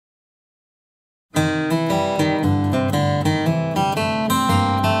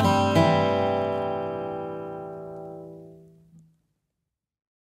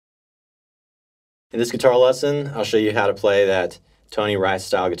In this guitar lesson, I'll show you how to play that Tony Rice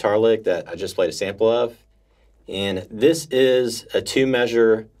style guitar lick that I just played a sample of. And this is a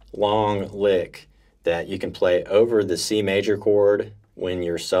 2-measure long lick that you can play over the C major chord when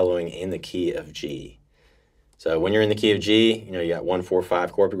you're soloing in the key of G. So when you're in the key of G, you got 1, 4,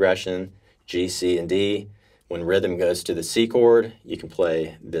 5 chord progression, G, C, and D. When rhythm goes to the C chord, you can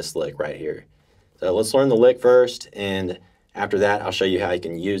play this lick right here. So let's learn the lick first, and after that, I'll show you how you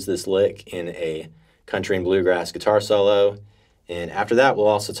can use this lick in a country and bluegrass guitar solo. And after that, we'll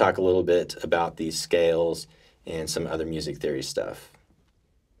also talk a little bit about these scales and some other music theory stuff.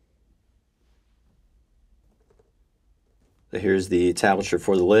 So here's the tablature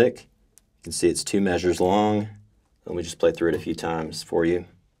for the lick. You can see it's 2 measures long. Let me just play through it a few times for you.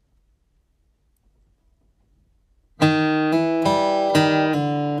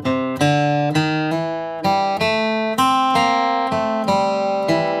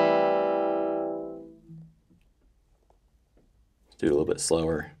 Do it a little bit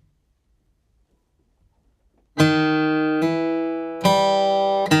slower.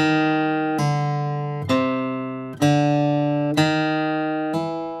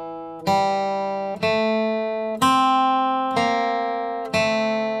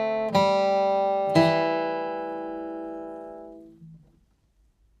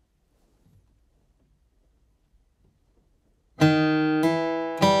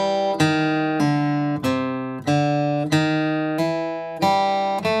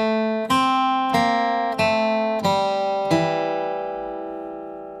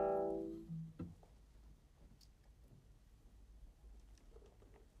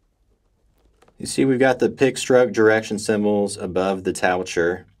 You see we've got the pick stroke direction symbols above the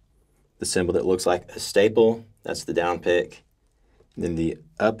tablature. The symbol that looks like a staple, that's the down pick. And then the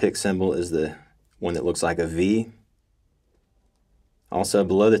up pick symbol is the one that looks like a V. Also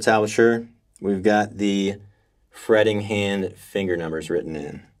below the tablature, we've got the fretting hand finger numbers written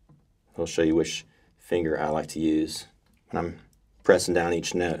in. I'll show you which finger I like to use when I'm pressing down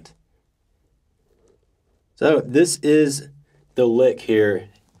each note. So this is the lick here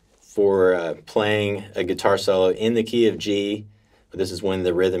for playing a guitar solo in the key of G, but this is when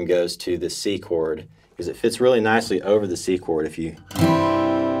the rhythm goes to the C chord, because it fits really nicely over the C chord. If you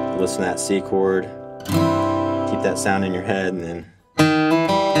listen to that C chord, keep that sound in your head, and then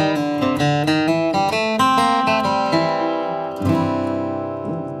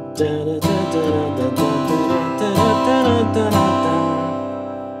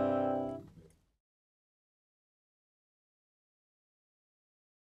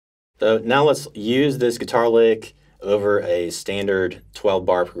so now let's use this guitar lick over a standard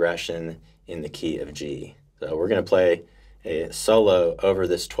 12-bar progression in the key of G. So we're going to play a solo over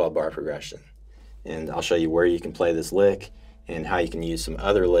this 12-bar progression. And I'll show you where you can play this lick and how you can use some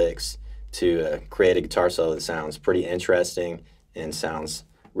other licks to create a guitar solo that sounds pretty interesting and sounds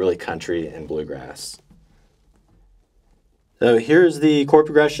really country and bluegrass. So here's the chord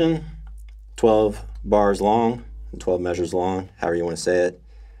progression, 12 bars long, 12 measures long, however you want to say it.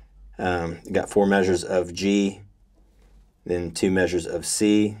 You got 4 measures of G, then 2 measures of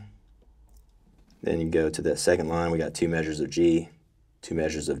C. Then you go to that second line, we got 2 measures of G, 2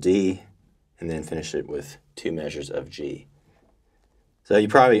 measures of D, and then finish it with 2 measures of G. So you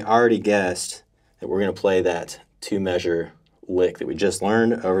probably already guessed that we're going to play that 2-measure lick that we just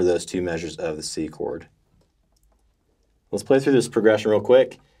learned over those 2 measures of the C chord. Let's play through this progression real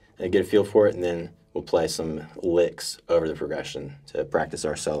quick and get a feel for it, and then we'll play some licks over the progression to practice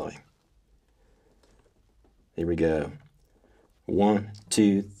our soloing. Here we go. 1,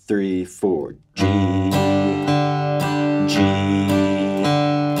 2, 3, 4. G, G,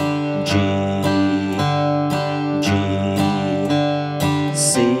 G, G,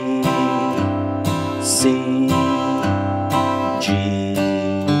 C, C, G,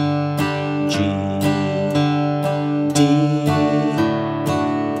 G, D,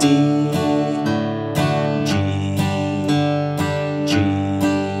 D, G, G.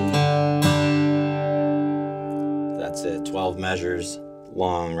 That's it, 12 measures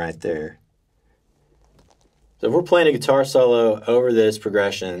long right there. So if we're playing a guitar solo over this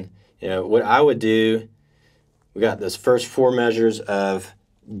progression, what I would do, we got those first 4 measures of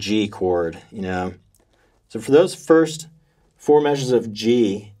G chord, So for those first 4 measures of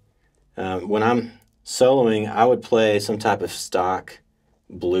G, when I'm soloing, I would play some type of stock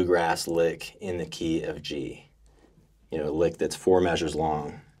bluegrass lick in the key of G. A lick that's 4 measures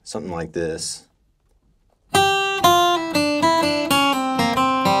long, something like this.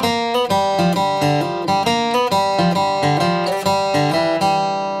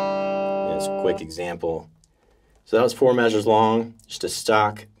 Quick example. So that was 4 measures long, just a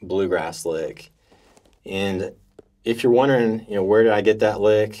stock bluegrass lick. And if you're wondering, where did I get that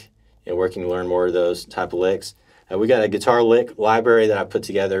lick? Where can you learn more of those type of licks? We got a guitar lick library that I put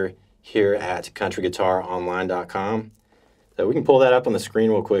together here at countryguitaronline.com. So we can pull that up on the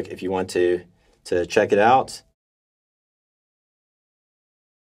screen real quick if you want to check it out.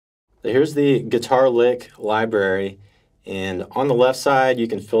 So here's the guitar lick library, and on the left side you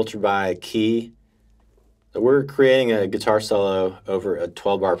can filter by key. So we're creating a guitar solo over a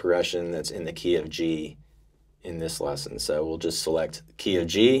 12-bar progression that's in the key of G in this lesson. So we'll just select the key of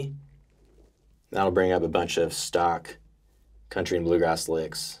G. That'll bring up a bunch of stock country and bluegrass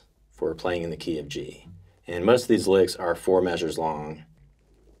licks for playing in the key of G. And most of these licks are 4 measures long.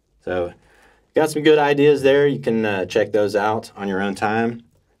 So got some good ideas there. You can check those out on your own time.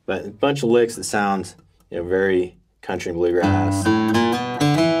 But a bunch of licks that sound very country and bluegrass. A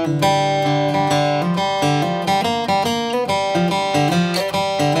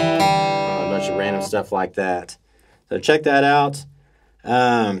bunch of random stuff like that. So check that out.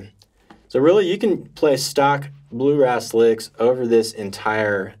 So really you can play stock bluegrass licks over this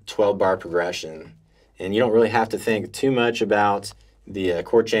entire 12-bar progression. And you don't really have to think too much about the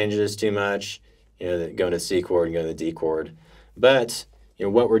chord changes too much, going to C chord and go to the D chord. But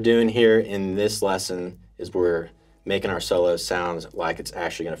what we're doing here in this lesson is we're making our solo sound like it's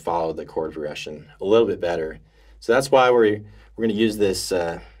actually going to follow the chord progression a little bit better. So that's why we're going to use this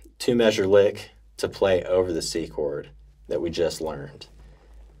 2-measure lick to play over the C chord that we just learned.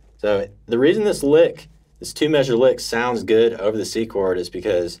 So the reason this 2-measure lick sounds good over the C chord is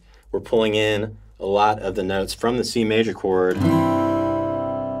because we're pulling in a lot of the notes from the C major chord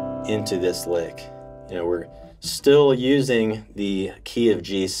into this lick. We're still using the key of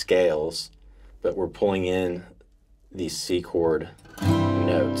G scales, but we're pulling in the C chord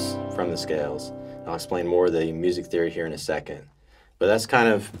notes from the scales. I'll explain more of the music theory here in a second. But that's kind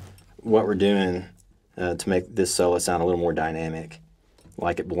of what we're doing to make this solo sound a little more dynamic,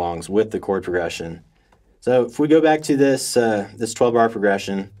 like it belongs with the chord progression. So if we go back to this 12-bar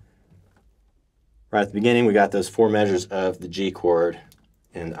progression, right at the beginning we got those 4 measures of the G chord,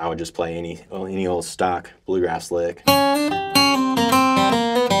 and I would just play any old stock bluegrass lick.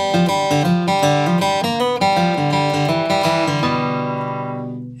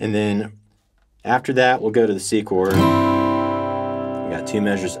 And then after that we'll go to the C chord. We got 2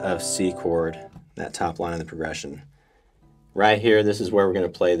 measures of C chord, that top line of the progression. Right here, this is where we're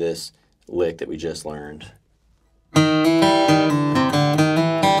going to play this lick that we just learned. You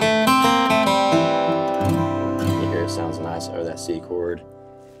hear it sounds nice over that C chord.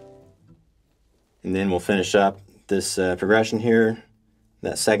 And then we'll finish up this progression here.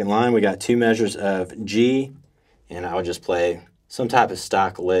 That second line, we got 2 measures of G, and I would just play some type of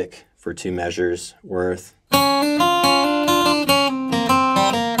stock lick for 2 measures worth.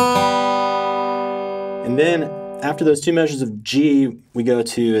 And then after those 2 measures of G, we go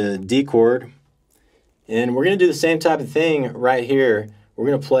to a D chord, and we're going to do the same type of thing right here. We're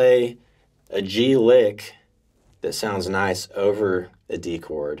going to play a G lick that sounds nice over a D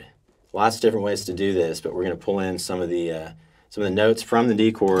chord. Lots of different ways to do this, but we're going to pull in some of the notes from the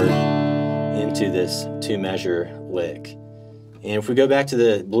D chord into this 2-measure lick. And if we go back to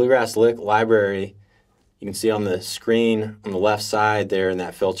the bluegrass lick library, you can see on the screen on the left side there in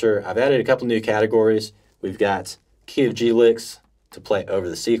that filter, I've added a couple new categories. We've got key of G licks to play over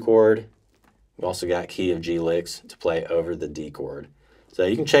the C chord. We've also got key of G licks to play over the D chord. So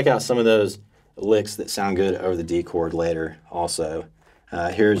you can check out some of those licks that sound good over the D chord later also.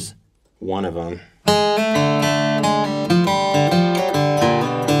 Here's one of them.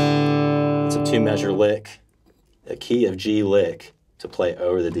 It's a 2-measure lick, a key of G lick to play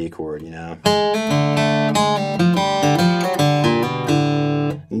over the D chord,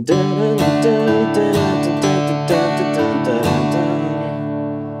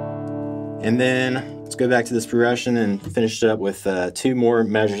 And then let's go back to this progression and finish it up with 2 more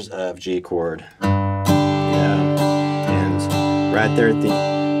measures of G chord. And right there at the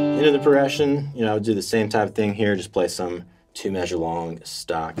end of the progression, I would do the same type of thing here, just play some 2-measure long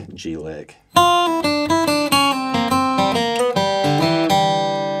stock G lick.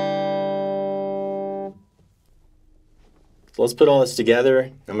 So let's put all this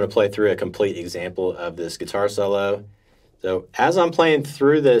together. I'm going to play through a complete example of this guitar solo. So as I'm playing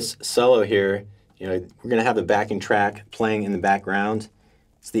through this solo here, we're going to have the backing track playing in the background.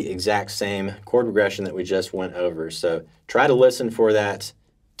 It's the exact same chord progression that we just went over. So try to listen for that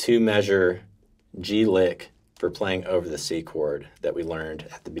 2-measure G lick for playing over the C chord that we learned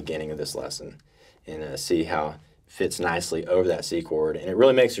at the beginning of this lesson, and see how it fits nicely over that C chord. And it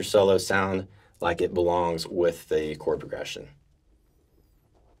really makes your solo sound like it belongs with the chord progression.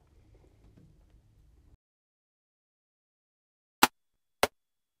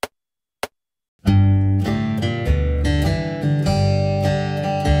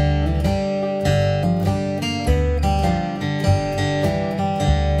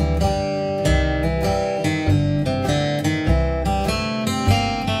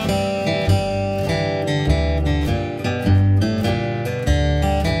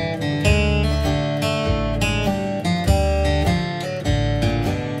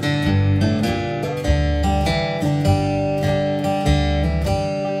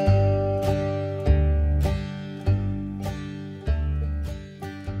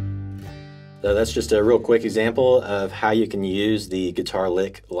 So that's just a real quick example of how you can use the guitar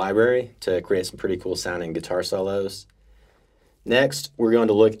lick library to create some pretty cool sounding guitar solos. Next, we're going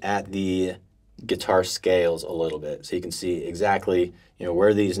to look at the guitar scales a little bit, so you can see exactly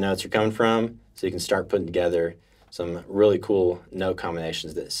where these notes are coming from, so you can start putting together some really cool note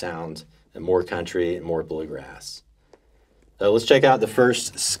combinations that sound more country and more bluegrass. So let's check out the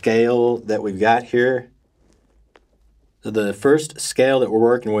first scale that we've got here. So the first scale that we're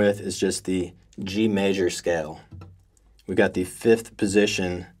working with is just the G major scale. We've got the 5th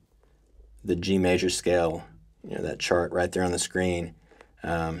position, the G major scale, that chart right there on the screen.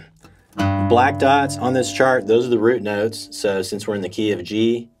 Black dots on this chart, those are the root notes. So since we're in the key of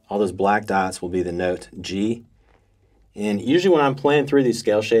G, all those black dots will be the note G. And usually when I'm playing through these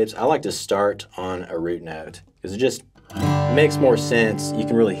scale shapes, I like to start on a root note because it just makes more sense. You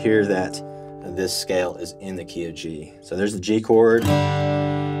can really hear that this scale is in the key of G. So there's the G chord,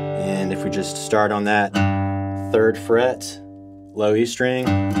 and if we just start on that 3rd fret, low E string,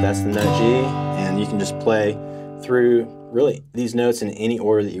 that's the note G, and you can just play through really these notes in any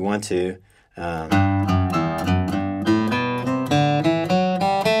order that you want to. And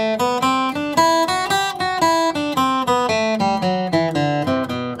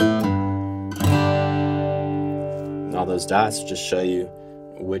all those dots just show you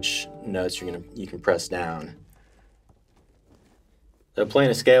which notes you can press down. So playing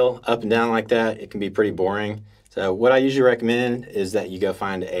a scale up and down like that, it can be pretty boring. So what I usually recommend is that you go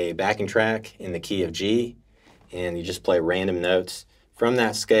find a backing track in the key of G, and you just play random notes from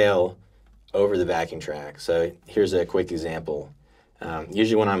that scale over the backing track. So here's a quick example.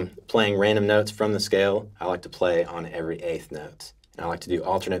 Usually when I'm playing random notes from the scale, I like to play on every 8th note. And I like to do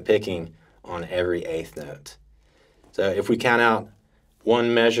alternate picking on every 8th note. So if we count out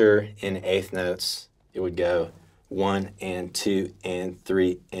one measure in 8th notes, it would go 1 and 2 and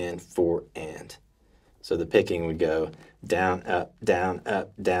 3 and 4 and. So the picking would go down, up, down,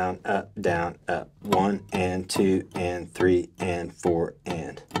 up, down, up, down, up. 1 and 2 and 3 and 4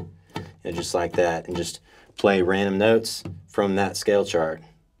 and. And just like that, and just play random notes from that scale chart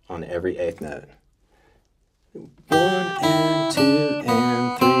on every 8th note. 1 and 2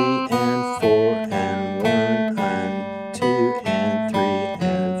 and 3 and 4 and 1 and 2 and 3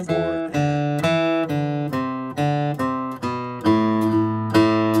 and 4 and.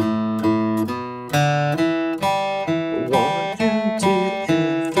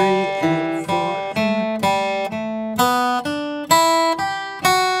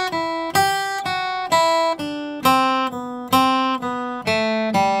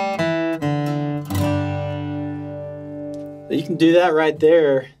 You can do that right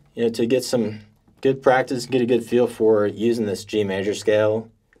there, to get some good practice, get a good feel for using this G major scale.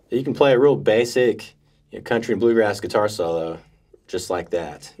 You can play a real basic country and bluegrass guitar solo just like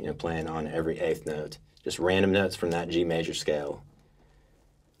that, playing on every 8th note, just random notes from that G major scale.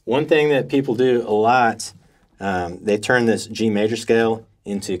 One thing that people do a lot, they turn this G major scale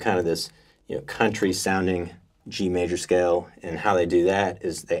into kind of this country sounding G major scale, and how they do that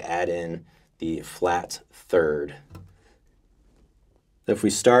is they add in the flat 3rd. So if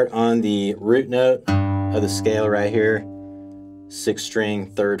we start on the root note of the scale right here, 6th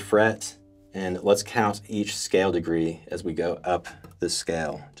string, 3rd fret, and let's count each scale degree as we go up the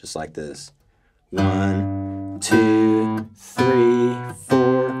scale, just like this. 1, 2, 3,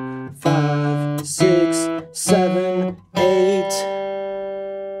 4, 5, 6, 7, 8.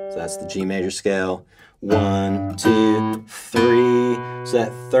 So that's the G major scale. 1, 2, 3. So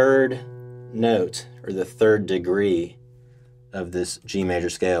that 3rd note, or the 3rd degree of this G major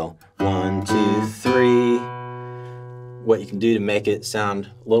scale. 1, 2, 3. What you can do to make it sound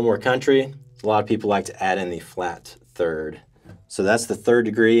a little more country, a lot of people like to add in the flat 3rd. So that's the 3rd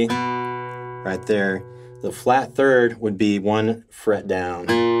degree right there. The flat 3rd would be 1 fret down.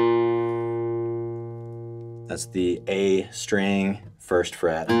 That's the A string, 1st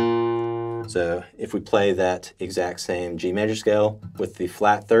fret. So if we play that exact same G major scale with the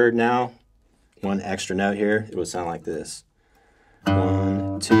flat 3rd now, 1 extra note here, it would sound like this.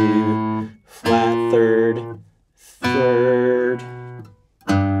 1, 2, flat 3rd, 3rd.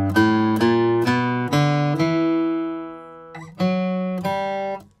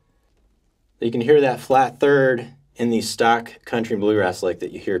 You can hear that flat 3rd in the stock country and bluegrass lick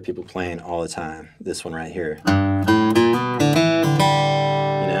that you hear people playing all the time. This one right here. Dun,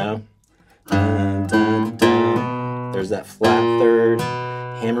 dun, dun. There's that flat 3rd,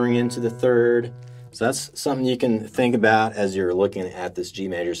 hammering into the 3rd. So that's something you can think about as you're looking at this G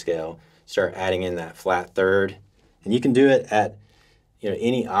major scale. Start adding in that flat 3rd, and you can do it at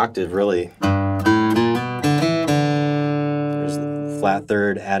any octave really. There's the flat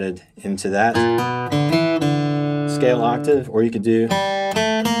third added into that scale octave, or you could do, you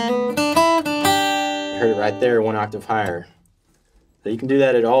heard it right there, 1 octave higher. So you can do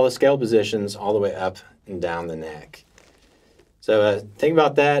that at all the scale positions, all the way up and down the neck. So think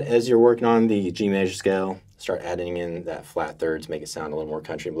about that as you're working on the G major scale. Start adding in that flat third to make it sound a little more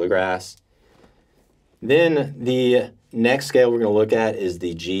country and bluegrass. Then the next scale we're going to look at is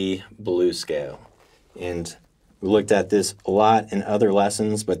the G blues scale. And we looked at this a lot in other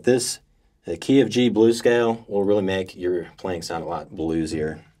lessons, but the key of G blues scale will really make your playing sound a lot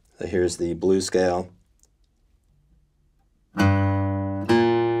bluesier. So here's the blues scale. You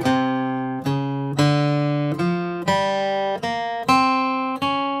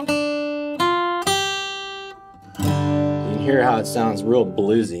can hear how it sounds real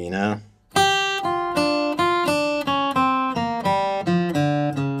bluesy, you know?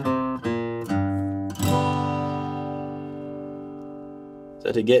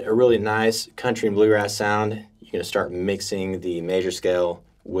 So to get a really nice country and bluegrass sound, you're going to start mixing the major scale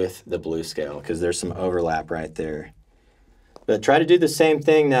with the blues scale because there's some overlap right there. But try to do the same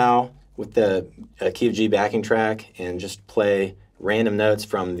thing now with the key of G backing track and just play random notes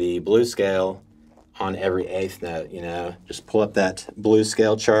from the blues scale on every 8th note, you know. Just pull up that blues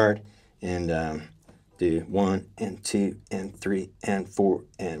scale chart and do 1 and 2 and 3 and 4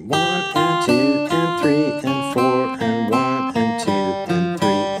 and 1 and 2 and 3 and 4 and 1 and 2 and 3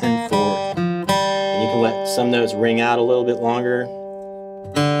 and 4. And you can let some notes ring out a little bit longer. 2,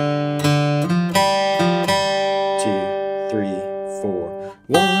 3, 4.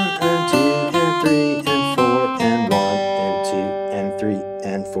 1 and 2 and 3 and 4 and 1 and 2 and 3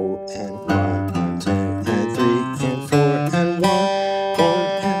 and 4 and 1 and 2 and 3 and 4 and 1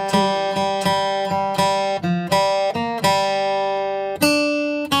 and 2.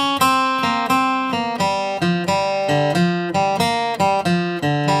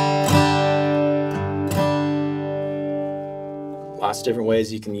 Lots of different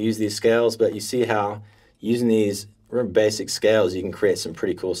ways you can use these scales, but you see how using these real basic scales you can create some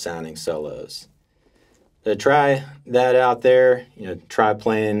pretty cool sounding solos. So try that out there. You know, try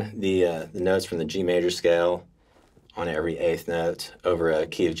playing the notes from the G major scale on every 8th note over a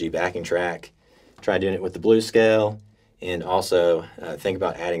key of G backing track. Try doing it with the blues scale, and also think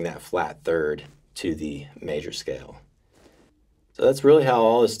about adding that flat third to the major scale. So that's really how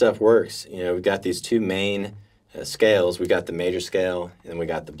all this stuff works. You know, we've got these two main scales. We got the major scale and we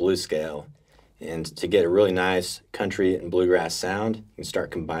got the blues scale. And to get a really nice country and bluegrass sound, you can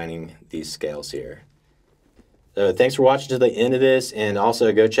start combining these scales here. So thanks for watching to the end of this, and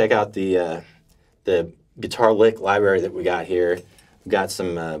also go check out the guitar lick library that we got here. We've got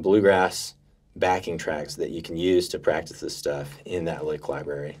some bluegrass backing tracks that you can use to practice this stuff in that lick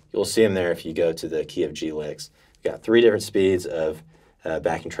library. You'll see them there if you go to the key of G licks. We've got 3 different speeds of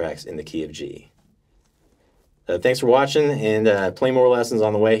backing tracks in the key of G. Thanks for watching, and plenty more lessons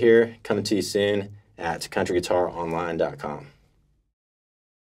on the way here, coming to you soon at countryguitaronline.com.